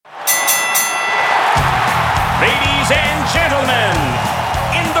gentlemen,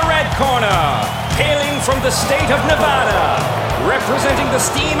 in the red corner, hailing from the state of Nevada, representing the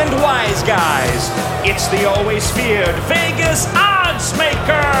Steam and Wise Guys, it's the always feared Vegas Odds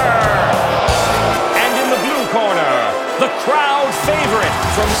Maker. And in the blue corner, the crowd favorite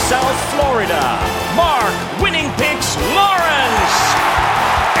from South Florida, Mark Winning Picks Lawrence.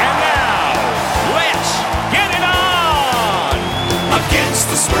 And now, let's get it on!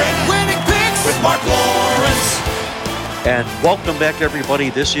 Against the Spread Winning Picks with Mark Lawrence. And welcome back,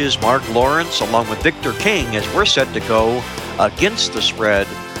 everybody. This is Mark Lawrence along with Victor King as we're set to go against the spread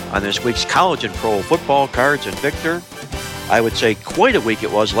on this week's college and pro football cards. And Victor, I would say quite a week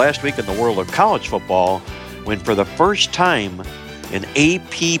it was last week in the world of college football when for the first time in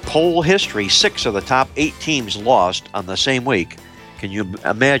AP poll history, 6 of the top 8 teams lost on the same week. Can you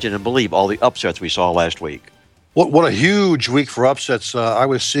imagine and believe all the upsets we saw last week? What a huge week for upsets. I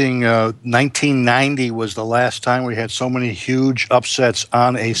was seeing 1990 was the last time we had so many huge upsets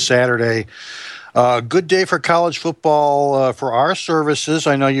on a Saturday. Good day for college football for our services.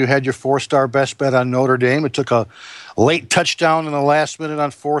 I know you had your 4-star best bet on Notre Dame. It took a late touchdown in the last minute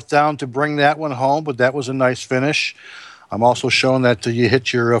on 4th down to bring that one home, but that was a nice finish. I'm also showing that you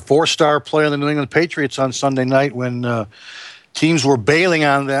hit your 4-star play on the New England Patriots on Sunday night when teams were bailing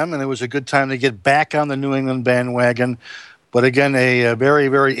on them, and it was a good time to get back on the New England bandwagon. But again, a very,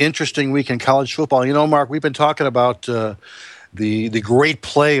 very interesting week in college football. You know, Mark, we've been talking about the great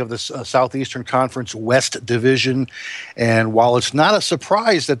play of the Southeastern Conference West Division, and while it's not a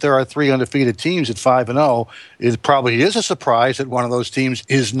surprise that there are 3 undefeated teams at 5-0, it probably is a surprise that one of those teams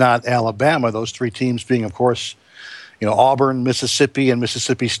is not Alabama. Those 3 teams being, of course, you know, Auburn, Mississippi, and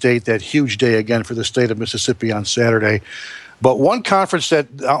Mississippi State. That huge day again for the state of Mississippi on Saturday. But one conference that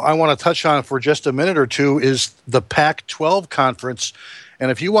I want to touch on for just a minute or two is the Pac-12 conference. And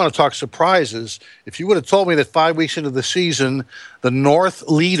if you want to talk surprises, if you would have told me that 5 weeks into the season, the North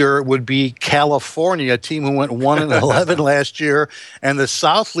leader would be California, a team who went 1-11 last year, and the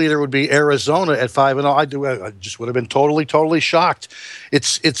South leader would be Arizona at 5-0, I just would have been totally shocked.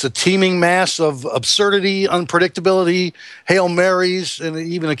 It's a teeming mass of absurdity, unpredictability, Hail Marys, and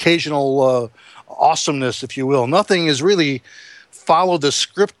even occasional awesomeness, if you will. Nothing has really followed the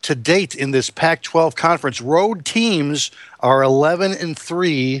script to date in this Pac-12 conference. Road teams are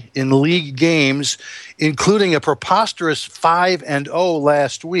 11-3 in league games, including a preposterous 5-0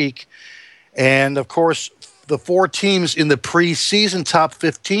 last week. And of course, the 4 teams in the preseason top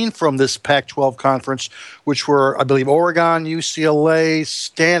 15 from this Pac-12 conference, which were, I believe, Oregon, UCLA,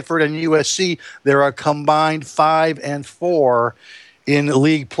 Stanford, and USC, they're a combined 5-4 in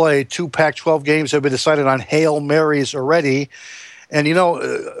league play. 2 Pac-12 games have been decided on Hail Marys already. And, you know,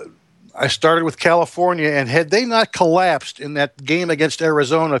 I started with California, and had they not collapsed in that game against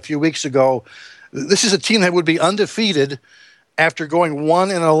Arizona a few weeks ago, this is a team that would be undefeated after going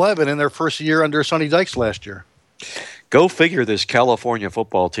 1-11 in their first year under Sonny Dykes last year. Go figure, this California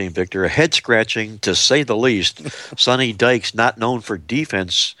football team, Victor. A head-scratching, to say the least. Sonny Dykes, not known for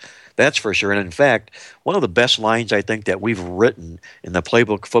defense, that's for sure. And in fact, one of the best lines I think that we've written in the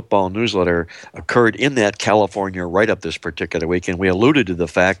Playbook Football newsletter occurred in that California write-up this particular week. And we alluded to the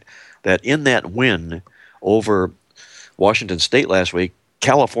fact that in that win over Washington State last week,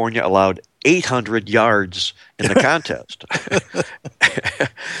 California allowed 800 yards in the contest.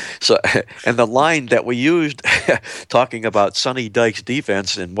 So, and the line that we used talking about Sonny Dykes'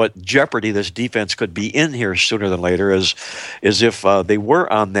 defense and what jeopardy this defense could be in here sooner than later is if they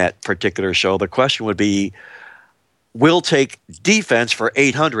were on that particular show, the question would be, we'll take defense for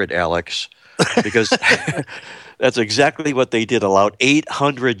 800, Alex, because that's exactly what they did. Allowed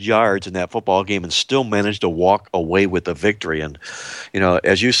 800 yards in that football game and still managed to walk away with the victory. And, you know,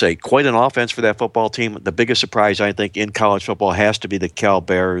 as you say, quite an offense for that football team. The biggest surprise, I think, in college football has to be the Cal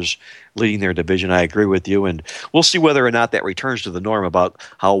Bears leading their division. I agree with you. And we'll see whether or not that returns to the norm about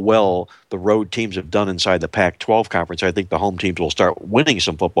how well the road teams have done inside the Pac-12 conference. I think the home teams will start winning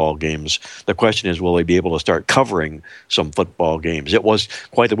some football games. The question is, will they be able to start covering some football games? It was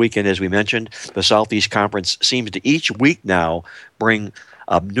quite the weekend, as we mentioned. The Southeast Conference seems to each week now bring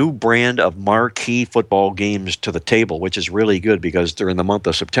a new brand of marquee football games to the table, which is really good because during the month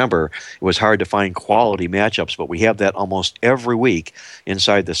of September, it was hard to find quality matchups, but we have that almost every week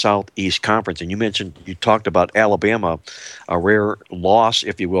inside the Southeast Conference. And you talked about Alabama, a rare loss,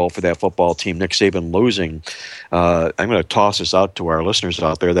 if you will, for that football team, Nick Saban losing. I'm going to toss this out to our listeners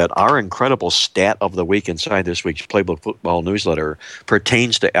out there that our incredible stat of the week inside this week's Playbook Football newsletter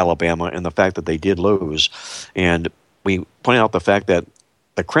pertains to Alabama and the fact that they did lose. And we point out the fact that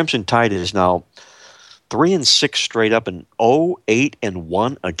the Crimson Tide is now 3-6 straight up and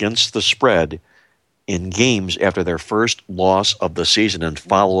 0-8-1 against the spread in games after their first loss of the season in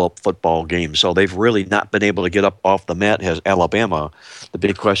follow-up football games. So they've really not been able to get up off the mat as Alabama. The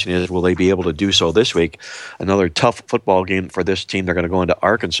big question is, will they be able to do so this week? Another tough football game for this team. They're going to go into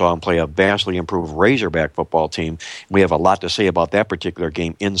Arkansas and play a vastly improved Razorback football team. We have a lot to say about that particular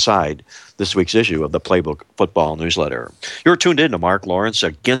game inside this week's issue of the Playbook Football Newsletter. You're tuned in to Mark Lawrence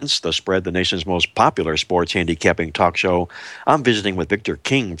Against the Spread, the nation's most popular sports handicapping talk show. I'm visiting with Victor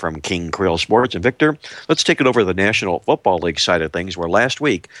King from King Krill Sports. And Victor, let's take it over to the National Football League side of things, where last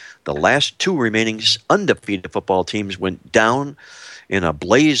week the last two remaining undefeated football teams went down in a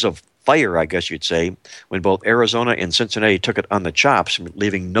blaze of fire, I guess you'd say, when both Arizona and Cincinnati took it on the chops,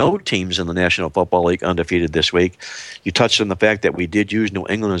 leaving no teams in the National Football League undefeated this week. You touched on the fact that we did use New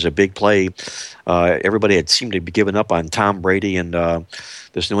England as a big play. Everybody had seemed to be giving up on Tom Brady and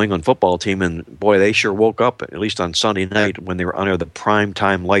this New England football team, and boy, they sure woke up, at least on Sunday night, when they were under the prime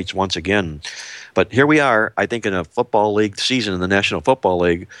time lights once again. But here we are, I think, in a football league season in the National Football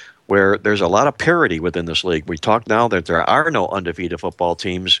League, where there's a lot of parity within this league. We talk now that there are no undefeated football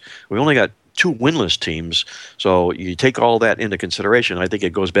teams. We only got two winless teams. So you take all that into consideration. I think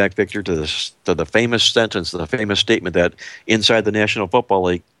it goes back, Victor, to the famous sentence, the famous statement that inside the National Football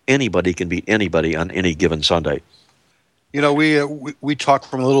League, anybody can beat anybody on any given Sunday. You know, we talk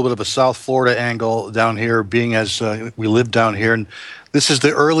from a little bit of a South Florida angle down here, being as we live down here. And this is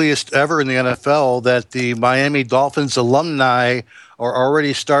the earliest ever in the NFL that the Miami Dolphins alumni are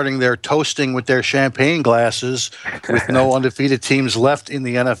already starting their toasting with their champagne glasses with no undefeated teams left in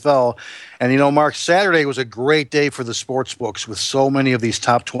the NFL. And, you know, Mark, Saturday was a great day for the sports books with so many of these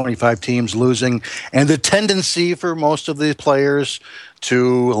top 25 teams losing, and the tendency for most of the players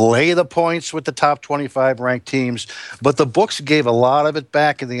to lay the points with the top 25 ranked teams. But the books gave a lot of it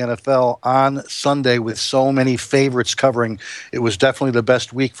back in the NFL on Sunday with so many favorites covering. It was definitely the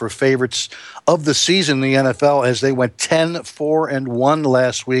best week for favorites of the season in the NFL, as they went 10-4-1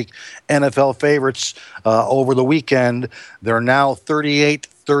 last week. NFL favorites over the weekend. They're now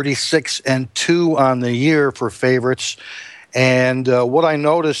 38-36-2 on the year for favorites. And what I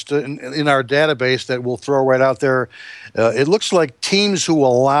noticed in our database that we'll throw right out there, it looks like teams who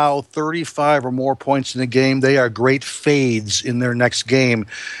allow 35 or more points in a game, they are great fades in their next game.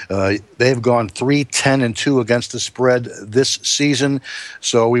 They've gone 3-10-2 against the spread this season.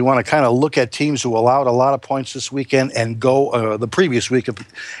 So we want to kind of look at teams who allowed a lot of points this weekend and go the previous week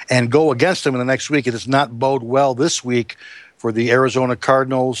and go against them in the next week. It does not bode well this week for the Arizona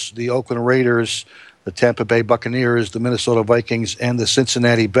Cardinals, the Oakland Raiders, the Tampa Bay Buccaneers, the Minnesota Vikings, and the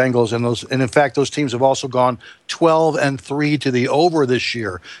Cincinnati Bengals. And in fact, those teams have also gone 12-3 to the over this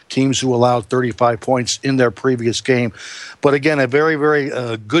year, teams who allowed 35 points in their previous game. But again, a very, very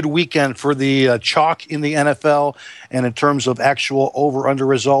good weekend for the chalk in the NFL. And in terms of actual over-under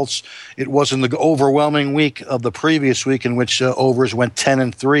results, it wasn't the overwhelming week of the previous week in which overs went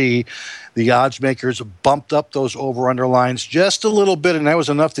 10-3. The odds makers bumped up those over-under lines just a little bit, and that was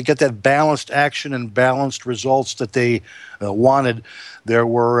enough to get that balanced action and balanced results that they wanted. There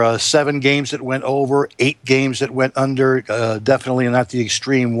were 7 games that went over, 8 games that went under, definitely not the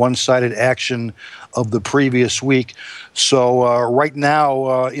extreme one-sided action of the previous week. So right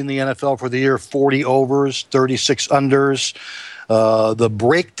now in the NFL for the year, 40 overs, 36 unders. The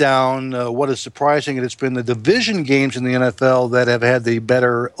breakdown, what is surprising, it's been the division games in the NFL that have had the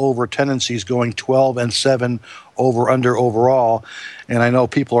better over tendencies, going 12-7 over-under overall. And I know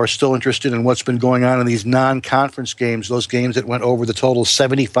people are still interested in what's been going on in these non-conference games, those games that went over the total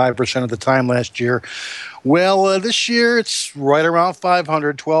 75% of the time last year. Well, this year it's right around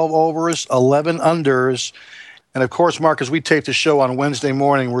 500, 12 overs, 11 unders. And of course, Mark, as we tape the show on Wednesday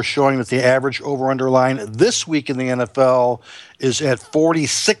morning, we're showing that the average over-under line this week in the NFL is at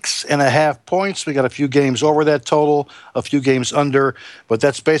 46.5 points. We got a few games over that total, a few games under, but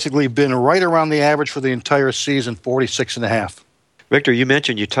that's basically been right around the average for the entire season, 46.5. Victor, you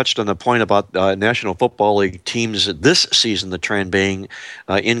mentioned, you touched on the point about National Football League teams this season, the trend being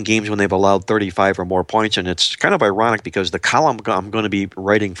in games when they've allowed 35 or more points. And it's kind of ironic because the column I'm going to be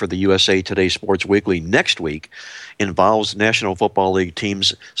writing for the USA Today Sports Weekly next week involves National Football League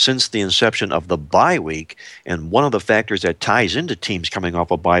teams since the inception of the bye week. And one of the factors that ties into teams coming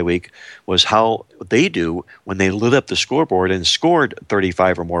off a bye week was how they do when they lit up the scoreboard and scored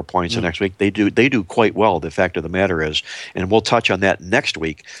 35 or more points the next week. They do quite well, the fact of the matter is. And we'll touch on that next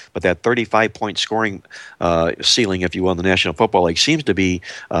week. But that 35-point scoring ceiling, if you will, in the National Football League seems to be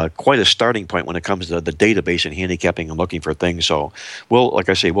quite a starting point when it comes to the database and handicapping and looking for things. So we'll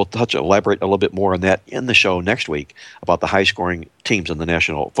elaborate a little bit more on that in the show next week about the high-scoring teams in the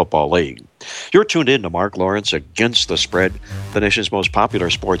National Football League. You're tuned in to Mark Lawrence Against the Spread, the nation's most popular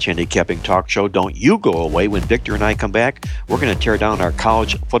sports handicapping talk show. Don't you go away. When Victor and I come back, we're going to tear down our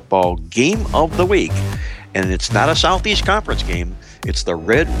college football game of the week. And it's not a Southeast Conference game. It's the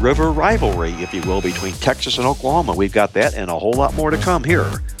Red River rivalry, if you will, between Texas and Oklahoma. We've got that and a whole lot more to come here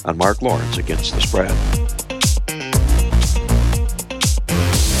on Mark Lawrence Against the Spread.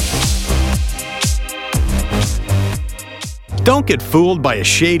 Don't get fooled by a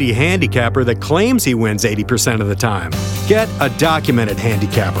shady handicapper that claims he wins 80% of the time. Get a documented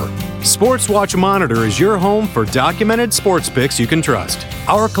handicapper. Sports Watch Monitor is your home for documented sports picks you can trust.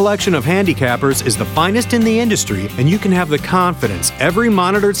 Our collection of handicappers is the finest in the industry, and you can have the confidence every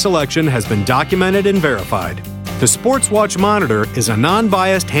monitored selection has been documented and verified. The Sports Watch Monitor is a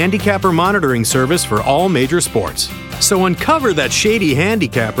non-biased handicapper monitoring service for all major sports. So uncover that shady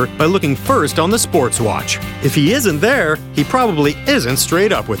handicapper by looking first on the Sports Watch. If he isn't there, he probably isn't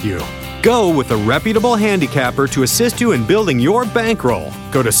straight up with you. Go with a reputable handicapper to assist you in building your bankroll.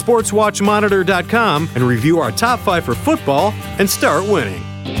 Go to sportswatchmonitor.com and review our top 5 for football and start winning.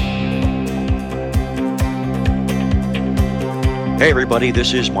 Hey everybody,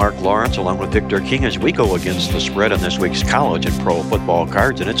 this is Mark Lawrence along with Victor King as we go against the spread on this week's college and pro football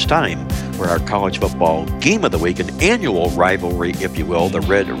cards, and it's time for our college football game of the week, an annual rivalry, if you will, the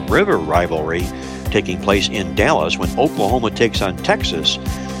Red River rivalry taking place in Dallas when Oklahoma takes on Texas.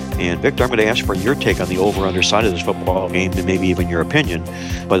 And Victor, I'm going to ask for your take on the over-under side of this football game and maybe even your opinion.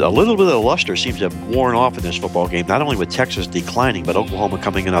 But a little bit of the luster seems to have worn off in this football game, not only with Texas declining, but Oklahoma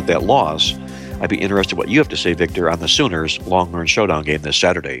coming in off that loss. I'd be interested what you have to say, Victor, on the Sooners Longhorn Showdown game this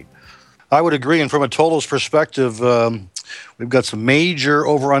Saturday. I would agree. And from a totals perspective, we've got some major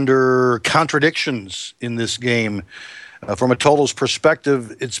over-under contradictions in this game. From a totals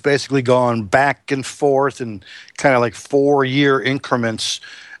perspective, it's basically gone back and forth in kind of like 4-year increments.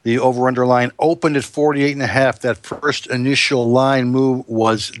 The over-under line opened at 48.5. That first initial line move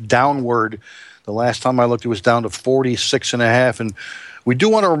was downward. The last time I looked, it was down to 46.5. And we do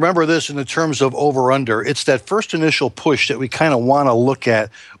want to remember this in the terms of over-under. It's that first initial push that we kind of want to look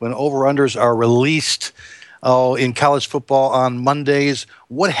at when over-unders are released in college football on Mondays.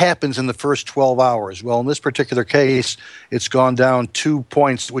 What happens in the first 12 hours? Well, in this particular case, it's gone down 2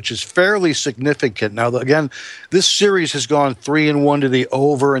 points, which is fairly significant. Now, again, this series has gone 3-1 to the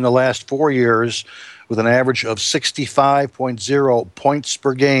over in the last 4 years, with an average of 65.0 points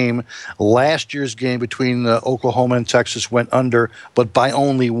per game. Last year's game between Oklahoma and Texas went under, but by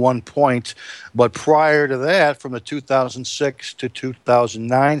only 1 point. But prior to that, from the 2006 to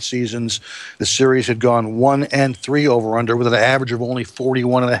 2009 seasons, the series had gone 1-3 over-under with an average of only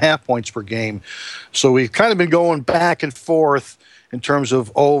 41.5 points per game. So we've kind of been going back and forth in terms of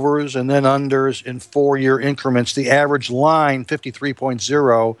overs and then unders in 4-year increments. The average line,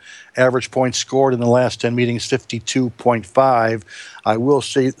 53.0. Average points scored in the last 10 meetings, 52.5. I will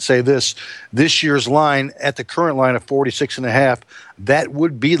say this year's line, at the current line of 46.5, that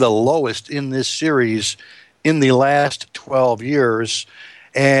would be the lowest in this series in the last 12 years.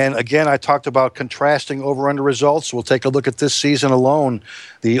 And again, I talked about contrasting over-under results. We'll take a look at this season alone.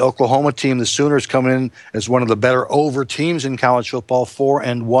 The Oklahoma team, the Sooners, come in as one of the better over teams in college football,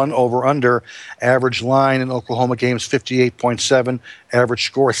 4-1 over-under. Average line in Oklahoma games, 58.7. Average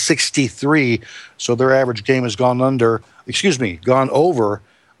score, 63. So their average game has gone over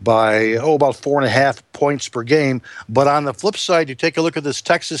by about 4.5 points per game. But on the flip side, you take a look at this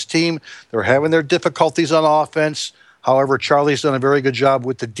Texas team. They're having their difficulties on offense. However, Charlie's done a very good job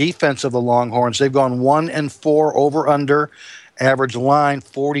with the defense of the Longhorns. They've gone 1-4 over-under. Average line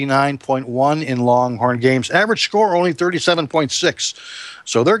 49.1 in Longhorn games. Average score only 37.6.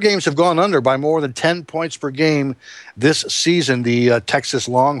 So their games have gone under by more than 10 points per game this season, the Texas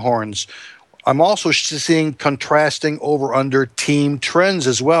Longhorns. I'm also seeing contrasting over-under team trends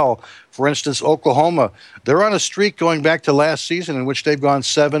as well. For instance, Oklahoma, they're on a streak going back to last season in which they've gone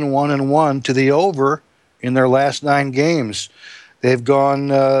 7-1-1 to the over in their last 9 games. They've gone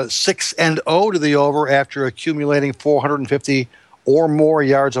 6-0 to the over after accumulating 450 or more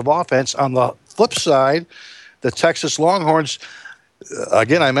yards of offense. On the flip side, the Texas Longhorns,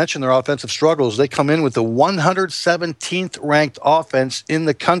 again, I mentioned their offensive struggles. They come in with the 117th ranked offense in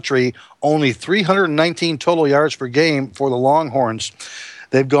the country, only 319 total yards per game for the Longhorns.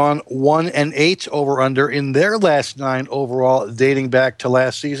 They've gone 1-8 over/under in their last 9 overall, dating back to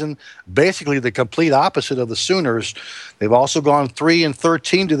last season. Basically, the complete opposite of the Sooners. They've also gone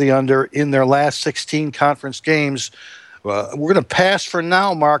 3-13 to the under in their last 16 conference games. We're going to pass for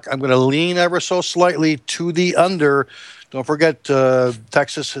now, Mark. I'm going to lean ever so slightly to the under. Don't forget,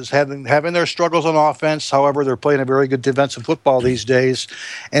 Texas is having their struggles on offense. However, they're playing a very good defensive football these days.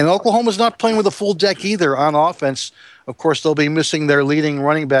 And Oklahoma's not playing with a full deck either on offense. Of course, they'll be missing their leading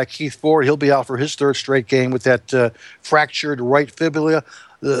running back, Keith Ford. He'll be out for his 3rd straight game with that fractured right fibula.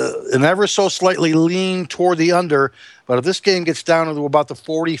 And ever so slightly lean toward the under. But if this game gets down to about the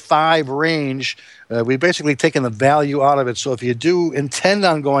 45 range, we've basically taken the value out of it. So if you do intend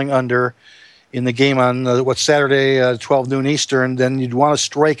on going under in the game on Saturday, 12 noon Eastern, then you'd want to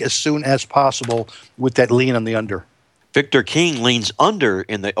strike as soon as possible with that lean on the under. Victor King leans under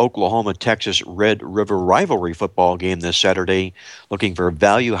in the Oklahoma-Texas Red River rivalry football game this Saturday. Looking for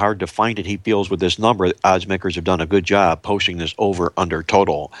value, hard to find it, he feels, with this number. Odds makers have done a good job posting this over-under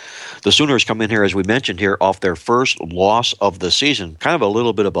total. The Sooners come in here, as we mentioned here, off their first loss of the season. Kind of a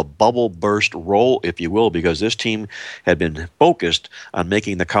little bit of a bubble burst roll, if you will, because this team had been focused on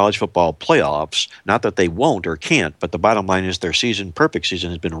making the college football playoffs. Not that they won't or can't, but the bottom line is their perfect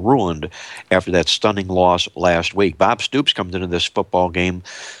season, has been ruined after that stunning loss last week. Bob Stoops comes into this football game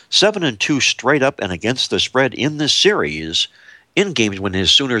 7-2 straight up and against the spread in this series, in games when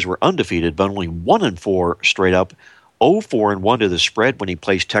his Sooners were undefeated, but only 1-4 straight up, 0-4-1 to the spread when he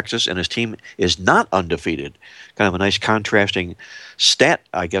plays Texas, and his team is not undefeated. Kind of a nice contrasting stat,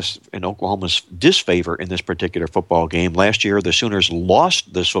 I guess, in Oklahoma's disfavor in this particular football game. Last year, the Sooners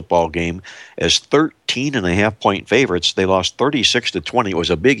lost this football game as 13.5-point favorites. They lost 36-20. It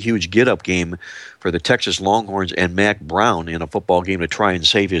was a big, huge get-up game for the Texas Longhorns and Mack Brown in a football game to try and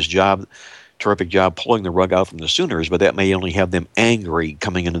save his job. Terrific job pulling the rug out from the Sooners, but that may only have them angry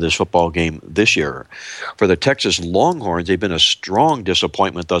coming into this football game this year. For the Texas Longhorns, they've been a strong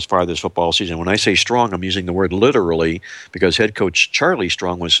disappointment thus far this football season. When I say strong, I'm using the word literally, because head coach Charlie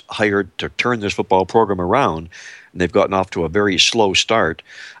Strong was hired to turn this football program around, and they've gotten off to a very slow start.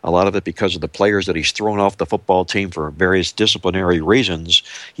 A lot of it because of the players that he's thrown off the football team for various disciplinary reasons.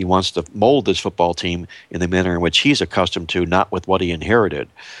 He wants to mold this football team in the manner in which he's accustomed to, not with what he inherited.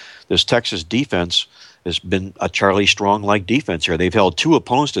 This Texas defense has been a Charlie Strong-like defense here. They've held 2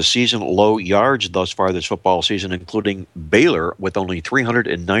 opponents to season-low yards thus far this football season, including Baylor with only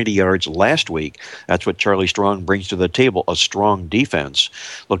 390 yards last week. That's what Charlie Strong brings to the table, a strong defense.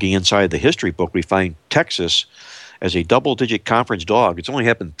 Looking inside the history book, we find Texas as a double-digit conference dog. It's only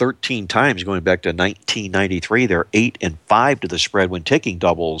happened 13 times going back to 1993. They're 8-5 to the spread when taking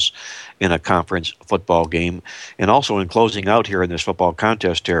doubles in a conference football game. And also in closing out here in this football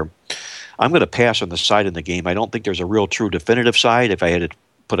contest here, I'm going to pass on the side in the game. I don't think there's a real true definitive side. If I had to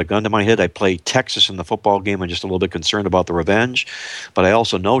put a gun to my head, I'd play Texas in the football game. I'm just a little bit concerned about the revenge. But I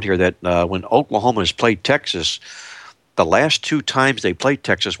also note here that when Oklahoma has played Texas, the last 2 times they played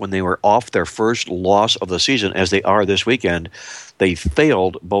Texas when they were off their first loss of the season, as they are this weekend, they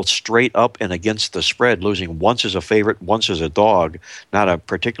failed both straight up and against the spread, losing once as a favorite, once as a dog. Not a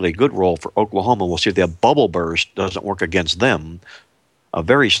particularly good role for Oklahoma. We'll see if that bubble burst doesn't work against them. A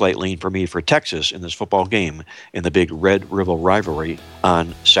very slight lean for me for Texas in this football game in the big Red River rivalry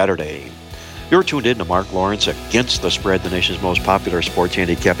on Saturday. You're tuned in to Mark Lawrence Against the Spread, the nation's most popular sports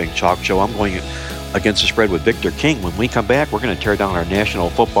handicapping talk show. I'm going against the spread with Victor King. When we come back, we're going to tear down our National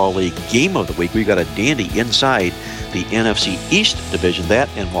Football League game of the week. We've got a dandy inside the NFC East division. That,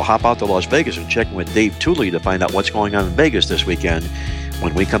 and we'll hop out to Las Vegas and check in with Dave Tooley to find out what's going on in Vegas this weekend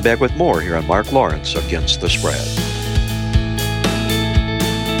when we come back with more here on Mark Lawrence Against the Spread.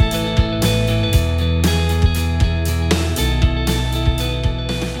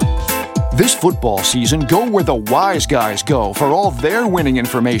 This football season, go where the wise guys go for all their winning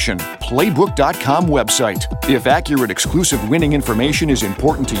information. Playbook.com website. If accurate, exclusive winning information is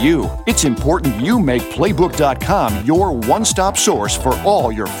important to you, it's important you make Playbook.com your one-stop source for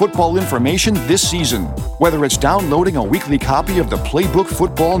all your football information this season. Whether it's downloading a weekly copy of the Playbook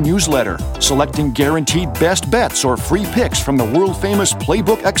Football Newsletter, selecting guaranteed best bets or free picks from the world-famous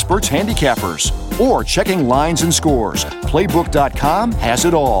Playbook experts handicappers, or checking lines and scores, Playbook.com has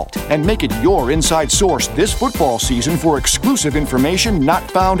it all. And make it your inside source this football season for exclusive information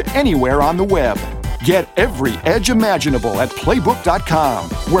not found anywhere on the web. Get every edge imaginable at Playbook.com,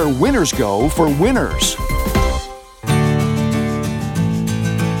 where winners go for winners.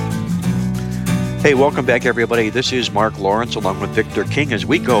 Hey, welcome back, everybody. This is Mark Lawrence along with Victor King as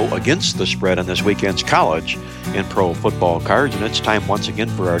we go against the spread on this weekend's college and pro football cards. And it's time once again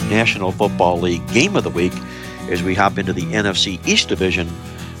for our National Football League game of the week as we hop into the NFC East Division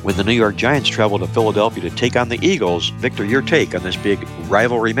when the New York Giants travel to Philadelphia to take on the Eagles. Victor, your take on this big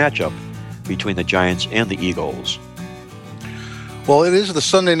rivalry matchup between the Giants and the Eagles? Well, it is the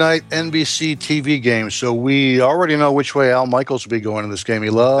Sunday night NBC TV game, so we already know which way Al Michaels will be going in this game. He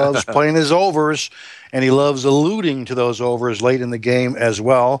loves playing his overs, and he loves alluding to those overs late in the game as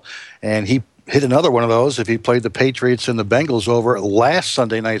well. And he hit another one of those if he played the Patriots and the Bengals over last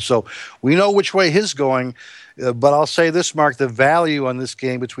Sunday night. So we know which way his going. But I'll say this, Mark, the value on this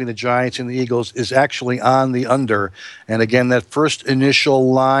game between the Giants and the Eagles is actually on the under. And again, that first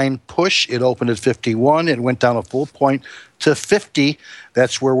initial line push, it opened at 51. It went down a full point to 50.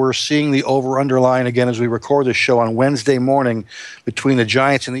 That's where we're seeing the over-under line again as we record this show on Wednesday morning between the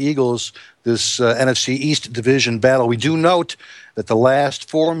Giants and the Eagles, this NFC East division battle. We do note that the last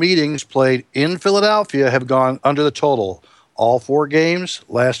 4 meetings played in Philadelphia have gone under the total. All 4 games,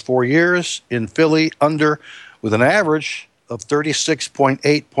 last 4 years in Philly, under, with an average of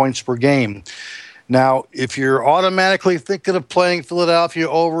 36.8 points per game. Now, if you're automatically thinking of playing Philadelphia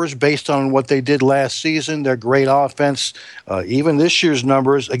overs based on what they did last season, their great offense, even this year's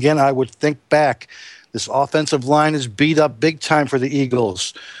numbers, again, I would think back. This offensive line is beat up big time for the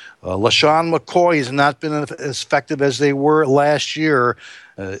Eagles. LaShawn McCoy has not been as effective as they were last year.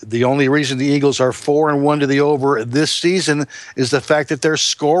 The only reason the Eagles are 4-1 to the over this season is the fact that they're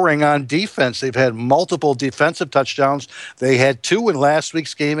scoring on defense. They've had multiple defensive touchdowns. They had 2 in last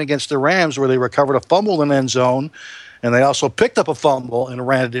week's game against the Rams where they recovered a fumble in the end zone, and they also picked up a fumble and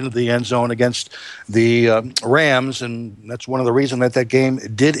ran it into the end zone against the Rams, and that's one of the reasons that game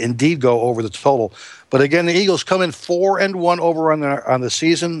did indeed go over the total. But again, the Eagles come in 4-1 over on the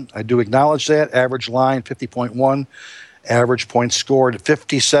season. I do acknowledge that. Average line, 50.1. Average points scored,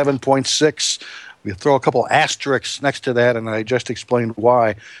 57.6. We throw a couple asterisks next to that, and I just explained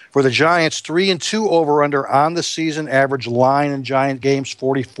why. For the Giants, 3-2 over-under on the season. Average line in Giant games,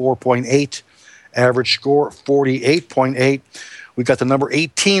 44.8. Average score, 48.8. We've got the number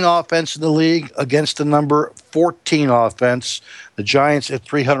 18 offense in the league against the number 14 offense. The Giants at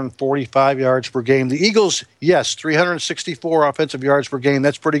 345 yards per game. The Eagles, yes, 364 offensive yards per game.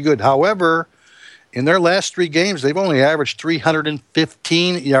 That's pretty good. However, in their last 3 games, they've only averaged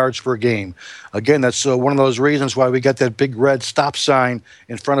 315 yards per game. Again, that's one of those reasons why we got that big red stop sign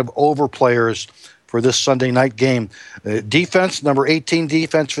in front of over players for this Sunday night game. Defense, number 18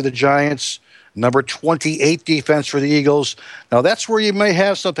 defense for the Giants, number 28 defense for the Eagles. Now, that's where you may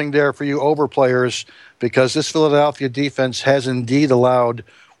have something there for you over players, because this Philadelphia defense has indeed allowed,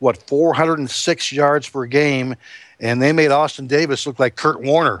 406 yards per game. And they made Austin Davis look like Kurt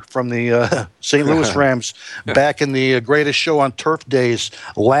Warner from the St. Louis Rams back in the Greatest Show on Turf days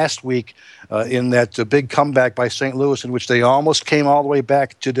last week in that big comeback by St. Louis in which they almost came all the way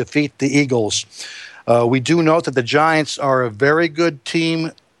back to defeat the Eagles. We do note that the Giants are a very good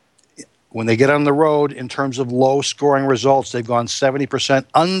team when they get on the road in terms of low-scoring results. They've gone 70%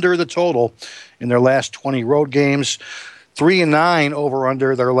 under the total in their last 20 road games, 3-9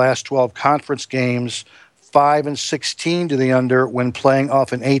 over-under their last 12 conference games, 5-16 to the under when playing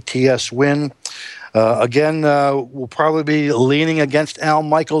off an ATS win. Again, we'll probably be leaning against Al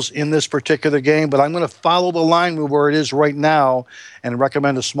Michaels in this particular game, but I'm going to follow the line move where it is right now and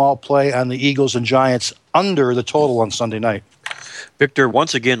recommend a small play on the Eagles and Giants under the total on Sunday night. Victor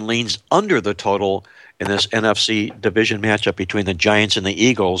once again leans under the total in this NFC division matchup between the Giants and the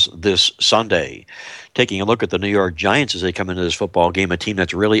Eagles this Sunday. Taking a look at the New York Giants as they come into this football game, a team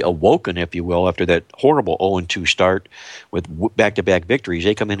that's really awoken, if you will, after that horrible 0-2 start with back-to-back victories.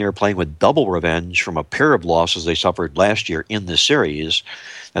 They come in here playing with double revenge from a pair of losses they suffered last year in the series.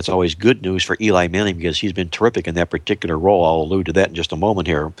 That's always good news for Eli Manning because he's been terrific in that particular role. I'll allude to that in just a moment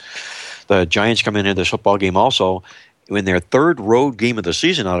here. The Giants come into this football game also in their 3rd road game of the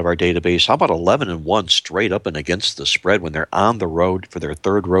season out of our database. How about 11-1 straight up and against the spread when they're on the road for their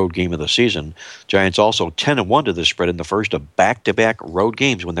 3rd road game of the season? Giants also 10-1 to the spread in the first of back-to-back road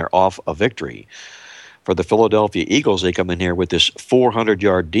games when they're off a victory. For the Philadelphia Eagles, they come in here with this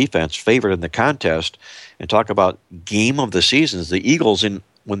 400-yard defense favored in the contest. And talk about game of the seasons. The Eagles,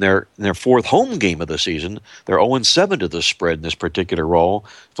 when they're in their 4th home game of the season, they're 0-7 to the spread in this particular role.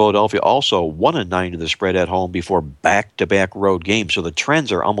 Philadelphia also 1-9 to the spread at home before back-to-back road games. So the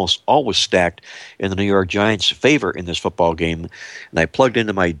trends are almost always stacked in the New York Giants' favor in this football game. And I plugged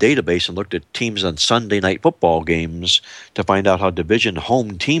into my database and looked at teams on Sunday night football games to find out how division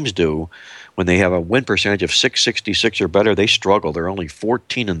home teams do. when they have a win percentage of 666 or better, they struggle. They're only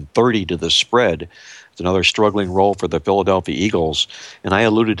 14-30 to the spread. It's another struggling role for the Philadelphia Eagles. And I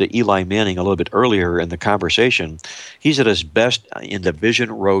alluded to Eli Manning a little bit earlier in the conversation. He's at his best in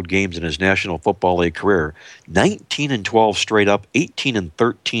division road games in his National Football League career. 19-12 straight up,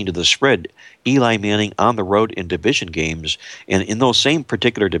 18-13 to the spread. Eli Manning on the road in division games. And in those same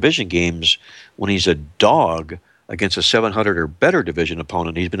particular division games, when he's a dog against a 700 or better division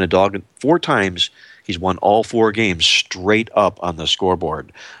opponent, he's been a dog 4 times. He's won all 4 games straight up on the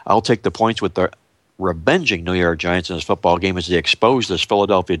scoreboard. I'll take the points with the revenging New York Giants in this football game as they expose this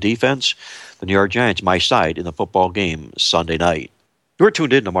Philadelphia defense. The New York Giants, my side in the football game Sunday night. You're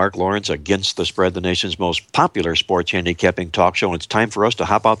tuned in to Mark Lawrence Against the Spread, the nation's most popular sports handicapping talk show. And it's time for us to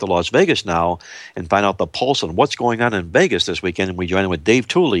hop out to Las Vegas now and find out the pulse on what's going on in Vegas this weekend. And we join in with Dave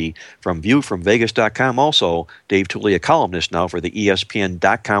Tuley from ViewFromVegas.com. Also, Dave Tuley, a columnist now for the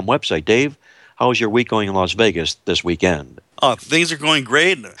ESPN.com website. Dave, how's your week going in Las Vegas this weekend? Oh, things are going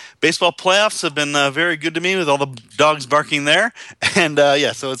great. Baseball playoffs have been very good to me with all the dogs barking there, and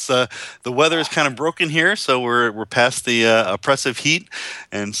so it's the weather is kind of broken here, so we're past the oppressive heat,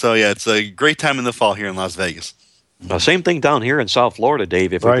 and so it's a great time in the fall here in Las Vegas. Same thing down here in South Florida,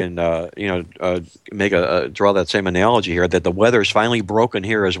 Dave. If Right. we can, make draw that same analogy here, that the weather's finally broken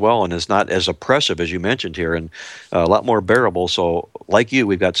here as well, and it's not as oppressive as you mentioned here, and a lot more bearable. So, like you,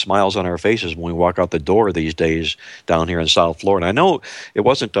 we've got smiles on our faces when we walk out the door these days down here in South Florida. I know it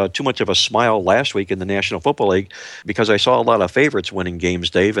wasn't too much of a smile last week in the National Football League because I saw a lot of favorites winning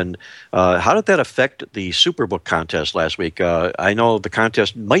games, Dave. And how did that affect the Superbook contest last week? I know the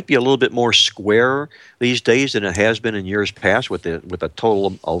contest might be a little bit more square these days than it has been in years past, with a total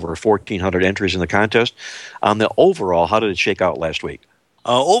of over 1,400 entries in the contest. On the overall, how did it shake out last week?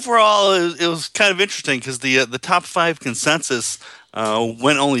 Overall, it was kind of interesting because the top 5 consensus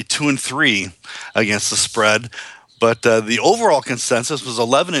went only 2-3 against the spread, but the overall consensus was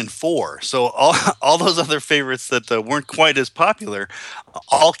 11-4. So all those other favorites that weren't quite as popular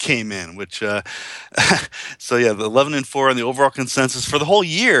all came in, which the 11-4 on the overall consensus for the whole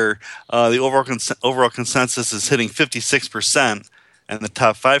year. The overall consensus is hitting 56%. And the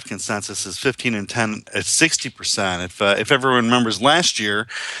top 5 consensus is 15-10 at 60%. If everyone remembers last year,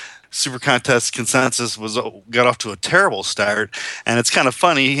 Super Contest consensus got off to a terrible start, and it's kind of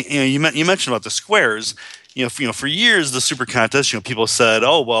funny. You mentioned about the squares. For years the Super Contest, people said,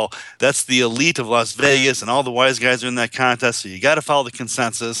 "Oh, well, that's the elite of Las Vegas, and all the wise guys are in that contest, so you got to follow the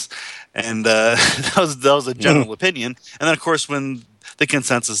consensus." And that was a general opinion. And then, of course, when the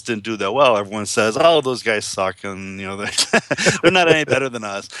consensus didn't do that well, everyone says, "Oh, those guys suck," and they're not any better than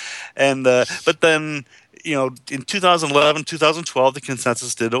us. And but then, in 2011, 2012, the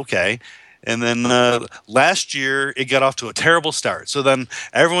consensus did okay. And then last year, it got off to a terrible start. So then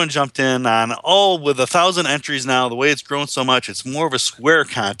everyone jumped in on, with 1,000 entries now, the way it's grown so much, it's more of a square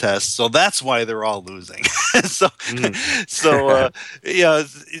contest. So that's why they're all losing.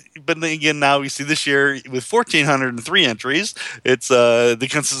 But then again, now we see this year with 1,403 entries, it's the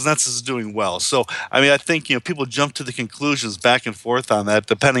consensus is doing well. So, I think, people jump to the conclusions back and forth on that,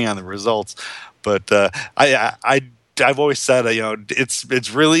 depending on the results. But I've always said,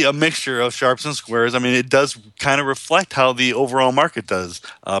 it's really a mixture of sharps and squares. It does kind of reflect how the overall market does,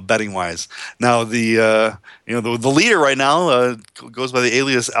 betting wise. Now, the leader right now goes by the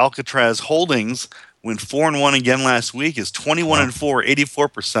alias Alcatraz Holdings. Went 4-1 again last week. Is 21-4,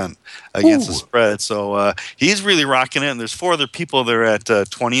 84% against the spread. So he's really rocking it. And there's 4 other people there at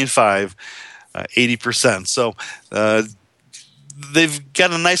 20-5, 80%. So they've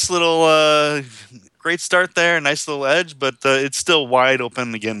got a nice little. Great start there, nice little edge, but it's still wide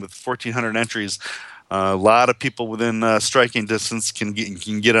open again with 1,400 entries. A lot of people within striking distance can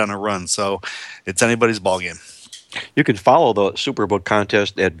get on a run, so it's anybody's ballgame. You can follow the Superbook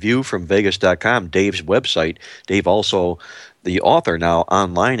contest at ViewFromVegas.com, Dave's website. Dave also the author now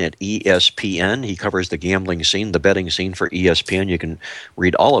online at ESPN. He covers the gambling scene, the betting scene for ESPN. You can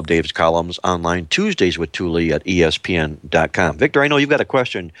read all of Dave's columns online Tuesdays with Tuley at ESPN.com. Victor, I know you've got a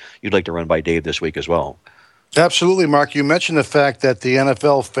question you'd like to run by Dave this week as well. Absolutely, Mark. You mentioned the fact that the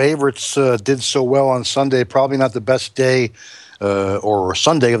NFL favorites did so well on Sunday. Probably not the best day or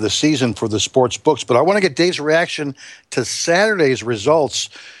Sunday of the season for the sports books, but I want to get Dave's reaction to Saturday's results.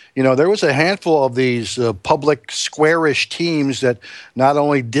 There was a handful of these public squarish teams that not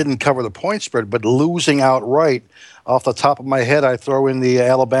only didn't cover the point spread, but losing outright. Off the top of my head, I throw in the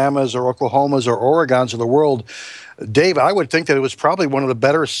Alabamas or Oklahomas or Oregons of the world. Dave, I would think that it was probably one of the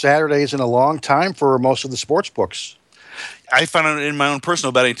better Saturdays in a long time for most of the sports books. I found it in my own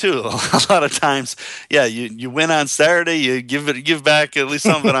personal betting too. A lot of times, yeah, you win on Saturday, you give back at least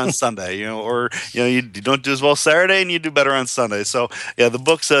some of it on Sunday, or you don't do as well Saturday and you do better on Sunday. So yeah, the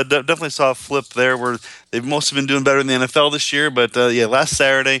books definitely saw a flip there where they've mostly been doing better in the NFL this year, but last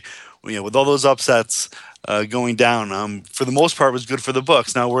Saturday, with all those upsets going down, for the most part was good for the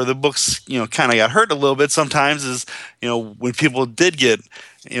books. Now where the books kind of got hurt a little bit sometimes is when people did get.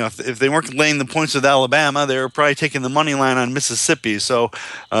 If they weren't laying the points with Alabama, they were probably taking the money line on Mississippi. So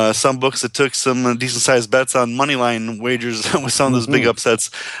some books that took some decent-sized bets on money line wagers with some of those big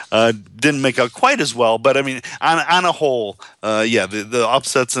upsets didn't make out quite as well. But, I mean, on a whole, the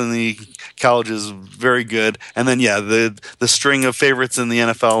upsets in the college is very good. And then, the string of favorites in the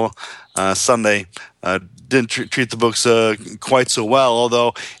NFL Sunday didn't treat the books quite so well.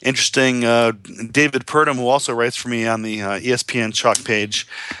 Although interesting, David Purdom, who also writes for me on the ESPN Chalk page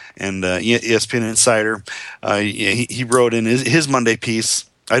and ESPN Insider, he wrote in his Monday piece.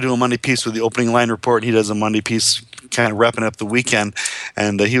 I do a Monday piece with the opening line report. He does a Monday piece kind of wrapping up the weekend.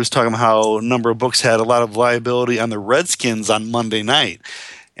 And he was talking about how a number of books had a lot of liability on the Redskins on Monday night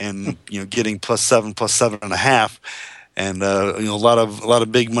and getting +7, +7.5. And a lot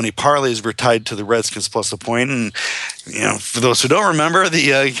of big money parlays were tied to the Redskins plus a point. And for those who don't remember,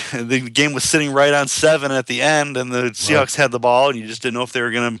 the game was sitting right on 7 at the end, and the Seahawks had the ball, and you just didn't know if they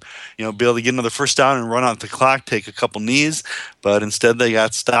were going to be able to get another first down and run out the clock, take a couple knees. But instead, they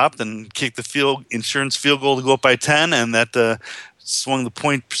got stopped and kicked the insurance field goal to go up by 10, and that swung the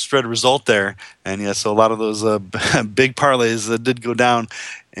point spread result there. And so a lot of those big parlays did go down.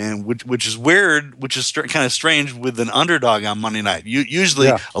 And which is weird, which is kind of strange with an underdog on Monday night. Usually,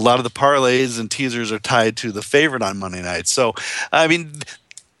 a lot of the parlays and teasers are tied to the favorite on Monday night. So, I mean,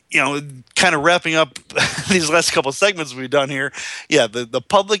 kind of wrapping up these last couple of segments we've done here. Yeah, the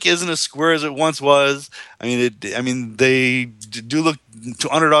public isn't as square as it once was. I mean, they do look to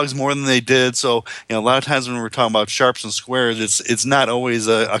underdogs more than they did. So, a lot of times when we're talking about sharps and squares, it's not always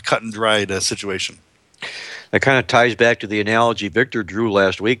a cut and dried situation. That kind of ties back to the analogy Victor drew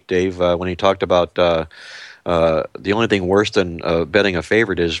last week, Dave, when he talked about the only thing worse than betting a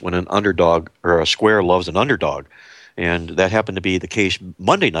favorite is when an underdog or a square loves an underdog. And that happened to be the case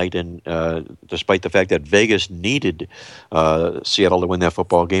Monday night, and despite the fact that Vegas needed Seattle to win that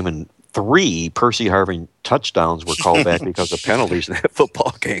football game, and 3 Percy Harvin touchdowns were called back because of penalties in that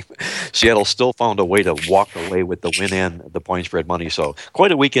football game, Seattle still found a way to walk away with the win and the point spread money. So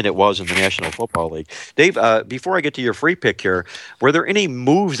quite a weekend it was in the National Football League. Dave, before I get to your free pick here, were there any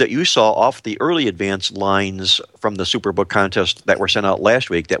moves that you saw off the early advance lines from the Superbook contest that were sent out last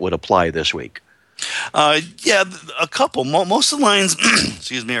week that would apply this week? A couple. Most of the lines,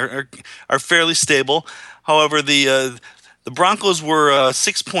 excuse me, are fairly stable. However, the Broncos were a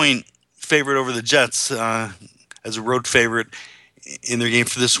 6-point favorite over the Jets as a road favorite in their game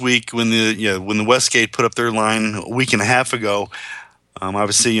for this week. When the Westgate put up their line a week and a half ago,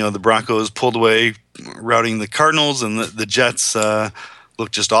 obviously the Broncos pulled away, routing the Cardinals, and the Jets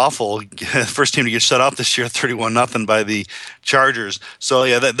looked just awful. First team to get shut out this year, 31-0 by the Chargers. So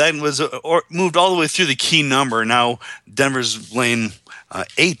that was moved all the way through the key number. Now Denver's laying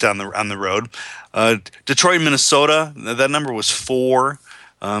 8 on the road. Detroit, Minnesota, that number was 4.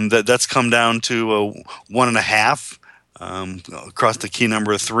 That's come down to 1.5 across the key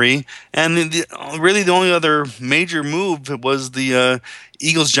number of 3. And really the only other major move was the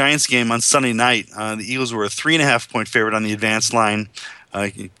Eagles-Giants game on Sunday night. The Eagles were a 3.5-point favorite on the advanced line.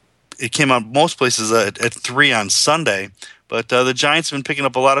 It came out most places at 3 on Sunday. But the Giants have been picking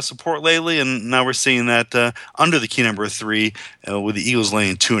up a lot of support lately, and now we're seeing that under the key number of 3 with the Eagles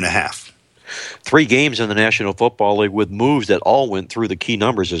laying 2.5. 3 games in the National Football League with moves that all went through the key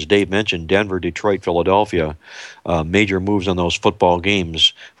numbers, as Dave mentioned: Denver, Detroit, Philadelphia. Major moves on those football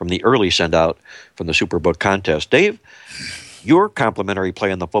games from the early send-out from the Superbook contest. Dave, your complimentary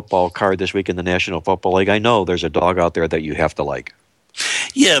play on the football card this week in the National Football League, I know there's a dog out there that you have to like.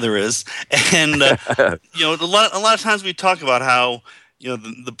 Yeah, there is. And, a lot of times we talk about how,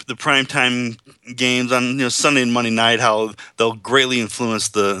 the primetime games on Sunday and Monday night, how they'll greatly influence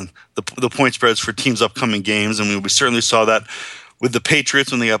the point spreads for teams' upcoming games. And we certainly saw that with the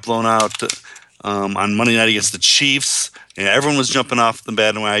Patriots when they got blown out on Monday night against the Chiefs. Everyone was jumping off the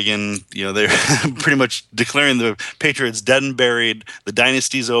bandwagon. They're pretty much declaring the Patriots dead and buried, the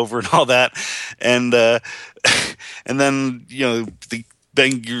dynasty's over, and all that. And then the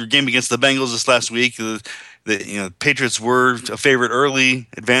game against the Bengals this last week, the Patriots were a favorite early,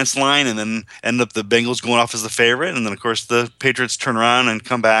 advanced line, and then ended up the Bengals going off as the favorite. And then, of course, the Patriots turn around and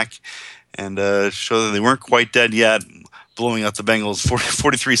come back and show that they weren't quite dead yet. blowing out the Bengals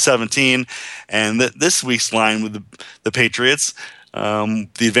 43-17. And this week's line with the Patriots, the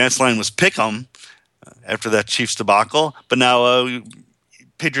advanced line was Pick'em after that Chiefs debacle. But now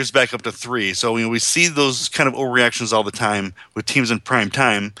Patriots back up to 3. So we see those kind of overreactions all the time with teams in prime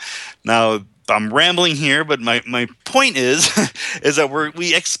time. Now, I'm rambling here, but my point is that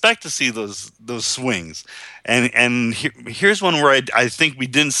we expect to see those swings, and here's one where I think we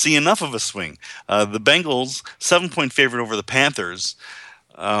didn't see enough of a swing. The Bengals 7-point favorite over the Panthers.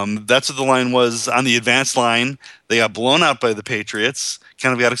 That's what the line was on the advanced line. They got blown out by the Patriots.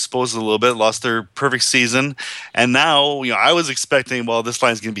 Kind of got exposed a little bit, lost their perfect season, and now I was expecting this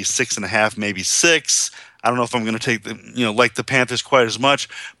line's going to be 6.5, maybe 6. I don't know if I'm going to take like the Panthers quite as much,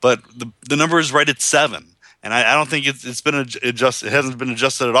 but the number is right at 7, and I don't think it's been adjusted. It hasn't been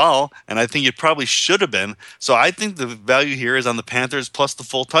adjusted at all, and I think it probably should have been. So I think the value here is on the Panthers plus the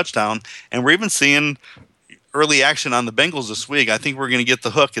full touchdown, and we're even seeing early action on the Bengals this week. I think we're going to get the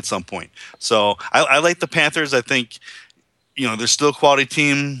hook at some point. So I like the Panthers. I think they're still a quality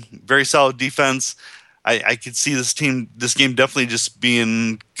team, very solid defense. I could see this game definitely just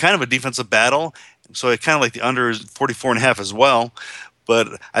being kind of a defensive battle. So I kind of like the under is 44.5 as well, but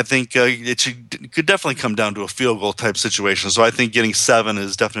I think it could definitely come down to a field goal type situation. So I think getting 7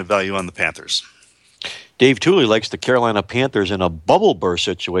 is definite value on the Panthers. Dave Tooley likes the Carolina Panthers in a bubble burst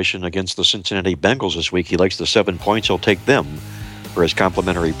situation against the Cincinnati Bengals this week. He likes the 7 points. He'll take them for his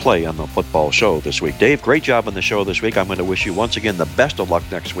complimentary play on the football show this week. Dave, great job on the show this week. I'm going to wish you once again the best of luck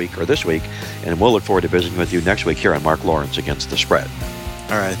this week, and we'll look forward to visiting with you next week here on Mark Lawrence Against the Spread.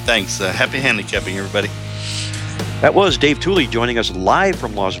 All right, thanks. Happy handicapping, everybody. That was Dave Tooley joining us live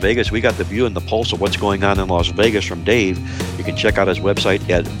from Las Vegas. We got the view and the pulse of what's going on in Las Vegas from Dave. You can check out his website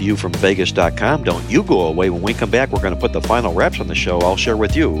at viewfromvegas.com. Don't you go away. When we come back, we're going to put the final wraps on the show. I'll share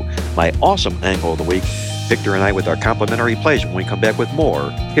with you my awesome angle of the week. Victor and I with our complimentary plays when we come back with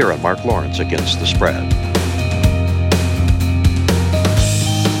more here on Mark Lawrence Against the Spread.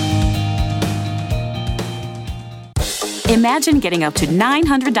 Imagine getting up to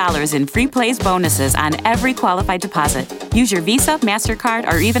 $900 in free plays bonuses on every qualified deposit. Use your Visa,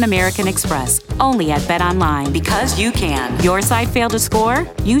 MasterCard, or even American Express. Only at BetOnline, because you can. Your side failed to score?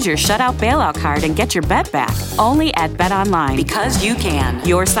 Use your shutout bailout card and get your bet back. Only at BetOnline, because you can.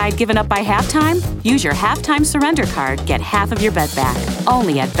 Your side given up by halftime? Use your halftime surrender card, get half of your bet back.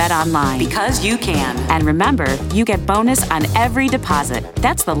 Only at BetOnline, because you can. And remember, you get bonus on every deposit.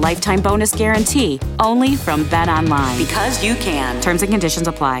 That's the lifetime bonus guarantee. Only from BetOnline, because you can. Terms and conditions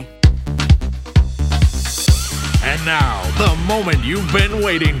apply. And now, the moment you've been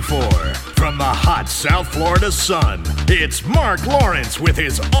waiting for. From the hot South Florida sun, it's Mark Lawrence with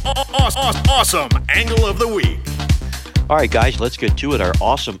his awesome angle of the week. All right, guys, let's get to it. Our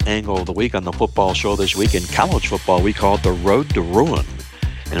awesome angle of the week on the football show this week. In college football, we call it the Road to Ruin.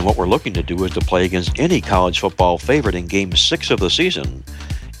 And what we're looking to do is to play against any college football favorite in Game 6 of the season.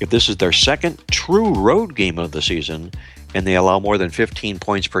 If this is their second true road game of the season, and they allow more than 15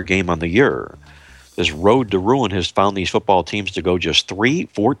 points per game on the year. This Road to Ruin has found these football teams to go just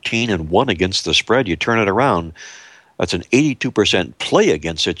 3-14-1 against the spread. You turn it around, that's an 82% play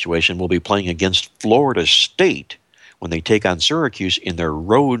against situation. We'll be playing against Florida State when they take on Syracuse in their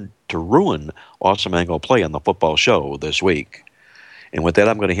Road to Ruin awesome angle play on the football show this week. And with that,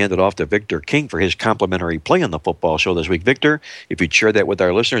 I'm going to hand it off to Victor King for his complimentary play on the football show this week. Victor, if you'd share that with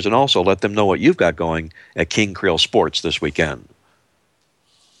our listeners and also let them know what you've got going at King Creole Sports this weekend.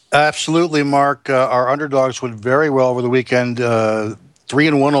 Absolutely, Mark. Our underdogs went very well over the weekend.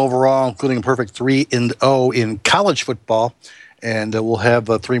 3-1 overall, including a perfect 3-0 in college football. And we'll have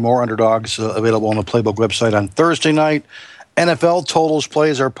 3 more underdogs available on the Playbook website on Thursday night. NFL totals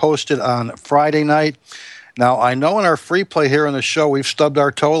plays are posted on Friday night. Now, I know in our free play here on the show, we've stubbed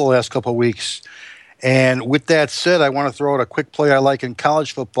our toe the last couple of weeks. And with that said, I want to throw out a quick play I like in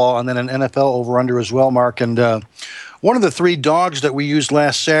college football and then an NFL over-under as well, Mark. And one of the 3 dogs that we used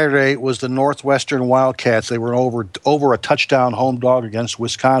last Saturday was the Northwestern Wildcats. They were over a touchdown home dog against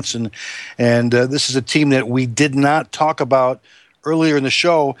Wisconsin. And this is a team that we did not talk about earlier in the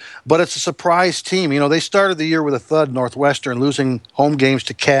show, but it's a surprise team. You know, they started the year with a thud, Northwestern, losing home games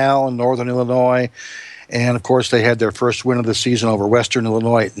to Cal and Northern Illinois. And, of course, they had their first win of the season over Western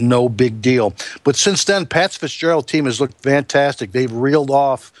Illinois. No big deal. But since then, Pat Fitzgerald's team has looked fantastic. They've reeled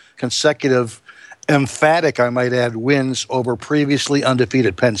off consecutive, emphatic, I might add, wins over previously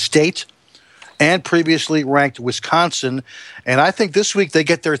undefeated Penn State and previously ranked Wisconsin. And I think this week they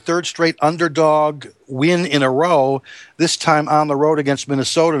get their third straight underdog win in a row, this time on the road against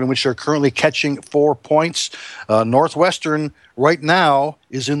Minnesota, in which they're currently catching 4 points. Northwestern right now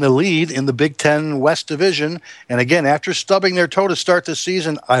is in the lead in the Big Ten West Division. And again, after stubbing their toe to start the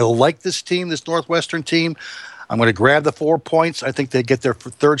season, I like this team, this Northwestern team. I'm going to grab the 4 points. I think they get their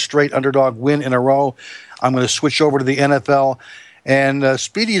third straight underdog win in a row. I'm going to switch over to the NFL. And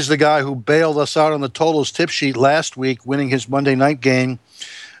Speedy is the guy who bailed us out on the totals tip sheet last week, winning his Monday night game.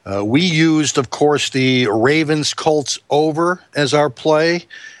 We used, of course, the Ravens-Colts over as our play.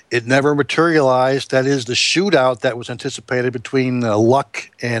 It never materialized. That is the shootout that was anticipated between Luck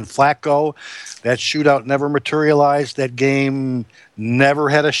and Flacco. That shootout never materialized. That game never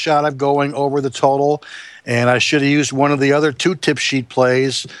had a shot of going over the total. And I should have used one of the other 2 tip sheet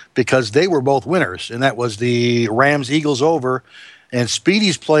plays because they were both winners, and that was the Rams-Eagles over and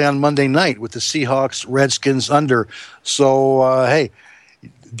Speedy's play on Monday night with the Seahawks-Redskins under. So, hey,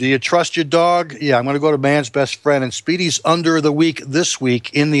 do you trust your dog? Yeah, I'm going to go to man's best friend. And Speedy's under of the week this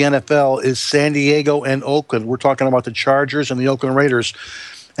week in the NFL is San Diego and Oakland. We're talking about the Chargers and the Oakland Raiders.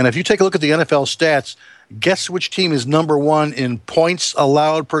 And if you take a look at the NFL stats, guess which team is number 1 in points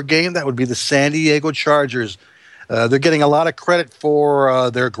allowed per game? That would be the San Diego Chargers. They're getting a lot of credit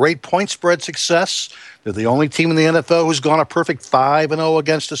for their great point spread success. They're the only team in the NFL who's gone a perfect 5-0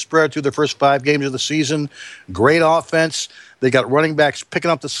 against the spread through the first 5 games of the season. Great offense. They got running backs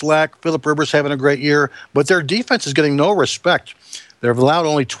picking up the slack. Phillip Rivers having a great year. But their defense is getting no respect. They've allowed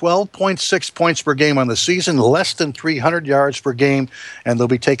only 12.6 points per game on the season, less than 300 yards per game, and they'll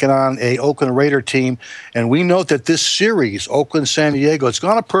be taking on a Oakland Raider team. And we note that this series, Oakland-San Diego, it's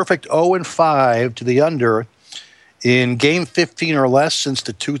gone a perfect 0-5 to the under in game 15 or less since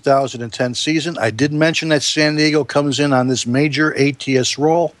the 2010 season. I did mention that San Diego comes in on this major ATS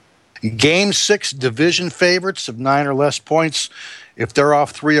roll. Game 6 division favorites of 9 or less points. If they're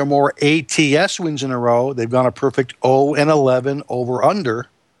off 3 or more ATS wins in a row, they've gone a perfect 0-11 over-under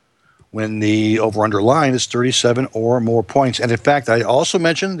when the over-under line is 37 or more points. And in fact, I also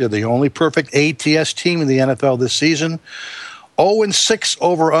mentioned they're the only perfect ATS team in the NFL this season. 0-6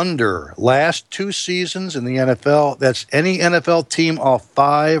 over-under. Last 2 seasons in the NFL, that's any NFL team off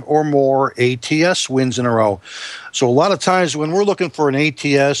 5 or more ATS wins in a row. So a lot of times when we're looking for an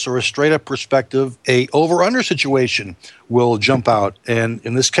ATS or a straight-up perspective, a over-under situation will jump out. And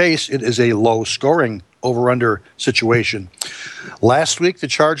in this case, it is a low-scoring over-under situation. Last week, the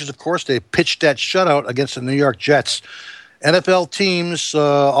Chargers, of course, they pitched that shutout against the New York Jets. NFL teams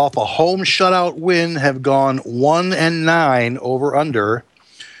off a home shutout win have gone 1-9 over-under.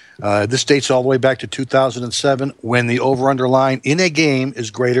 This dates all the way back to 2007 when the over-under line in a game is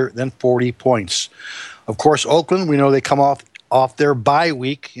greater than 40 points. Of course, Oakland, we know they come off their bye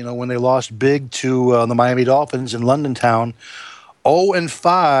week, when they lost big to the Miami Dolphins in London Town.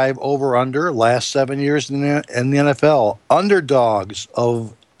 0-5 over-under last 7 years in the NFL. Underdogs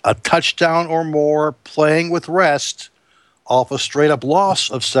of a touchdown or more playing with rest off a straight-up loss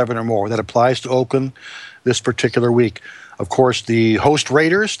of 7 or more. That applies to Oakland this particular week. Of course, the host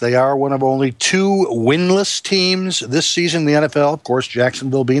Raiders, they are one of only 2 winless teams this season in the NFL. Of course,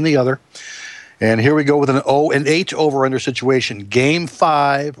 Jacksonville being the other. And here we go with an 0-8 over-under situation. Game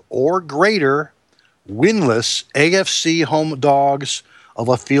 5 or greater, winless AFC home dogs of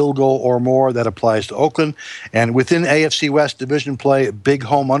a field goal or more. That applies to Oakland. And within AFC West division play, big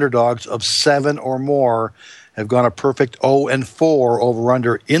home underdogs of 7 or more have gone a perfect 0-4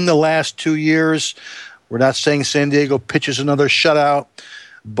 over-under in the last 2 years. We're not saying San Diego pitches another shutout,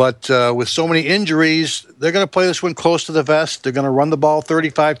 but with so many injuries, they're going to play this one close to the vest. They're going to run the ball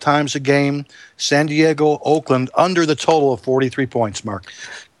 35 times a game. San Diego, Oakland, under the total of 43 points, Mark.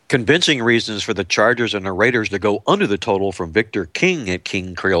 Convincing reasons for the Chargers and the Raiders to go under the total from Victor King at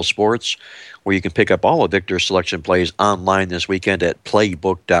King Creole Sports, where you can pick up all of Victor's selection plays online this weekend at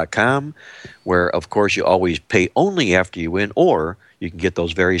playbook.com, where, of course, you always pay only after you win, or you can get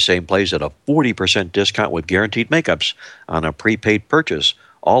those very same plays at a 40% discount with guaranteed makeups on a prepaid purchase,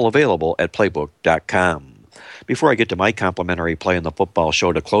 all available at playbook.com. Before I get to my complimentary play in the football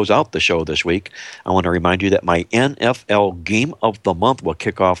show to close out the show this week, I want to remind you that my NFL Game of the Month will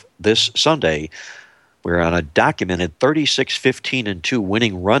kick off this Sunday. We're on a documented 36-15-2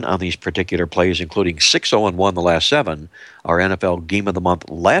 winning run on these particular plays, including 6-0-1 the last 7. Our NFL Game of the Month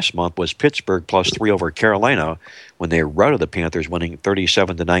last month was Pittsburgh +3 over Carolina when they routed the Panthers, winning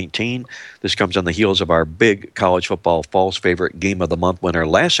 37-19. This comes on the heels of our big college football false favorite Game of the Month winner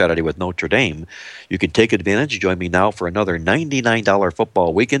last Saturday with Notre Dame. You can take advantage. Join me now for another $99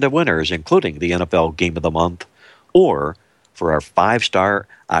 football weekend of winners, including the NFL Game of the Month, or for our 5-star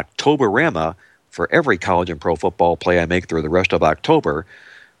Octoberama for every college and pro football play I make through the rest of October.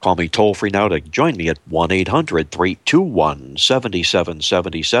 Call me toll-free now to join me at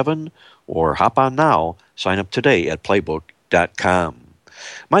 1-800-321-7777, or hop on now. Sign up today at playbook.com.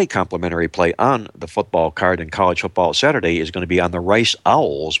 My complimentary play on the football card in college football Saturday is going to be on the Rice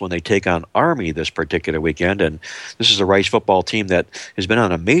Owls when they take on Army this particular weekend. And this is a Rice football team that has been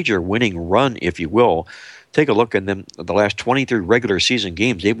on a major winning run, if you will. Take a look at them. The last 23 regular season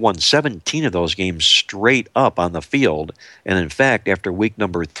games, they've won 17 of those games straight up on the field. And in fact, after week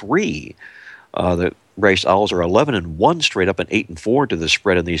number 3, the Rice Owls are 11-1 straight up and 8-4 to the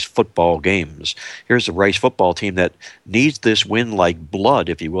spread in these football games. Here's the Rice football team that needs this win like blood,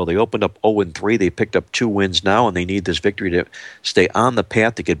 if you will. They opened up 0-3. They picked up 2 wins now, and they need this victory to stay on the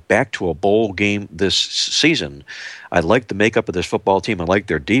path to get back to a bowl game this season. I like the makeup of this football team. I like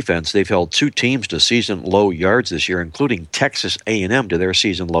their defense. They've held 2 teams to season low yards this year, including Texas A&M to their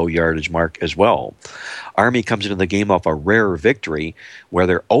season low yardage mark as well. Army comes into the game off a rare victory where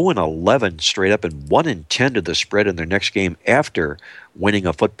they're 0-11 straight up and 1-10 to the spread in their next game after winning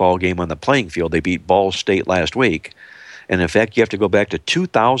a football game on the playing field. They beat Ball State last week. And in fact, you have to go back to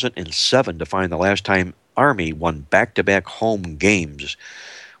 2007 to find the last time Army won back-to-back home games.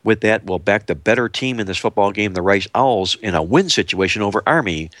 With that, we'll back the better team in this football game, the Rice Owls, in a win situation over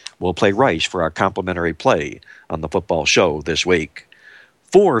Army. We'll play Rice for our complimentary play on the football show this week.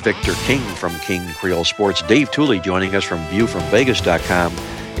 For Victor King from King Creole Sports, Dave Tooley joining us from viewfromvegas.com,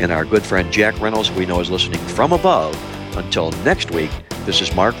 and our good friend Jack Reynolds, who we know is listening from above. Until next week, this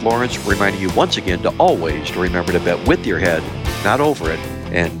is Mark Lawrence reminding you once again to always remember to bet with your head, not over it,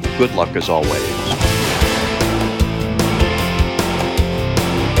 and good luck as always.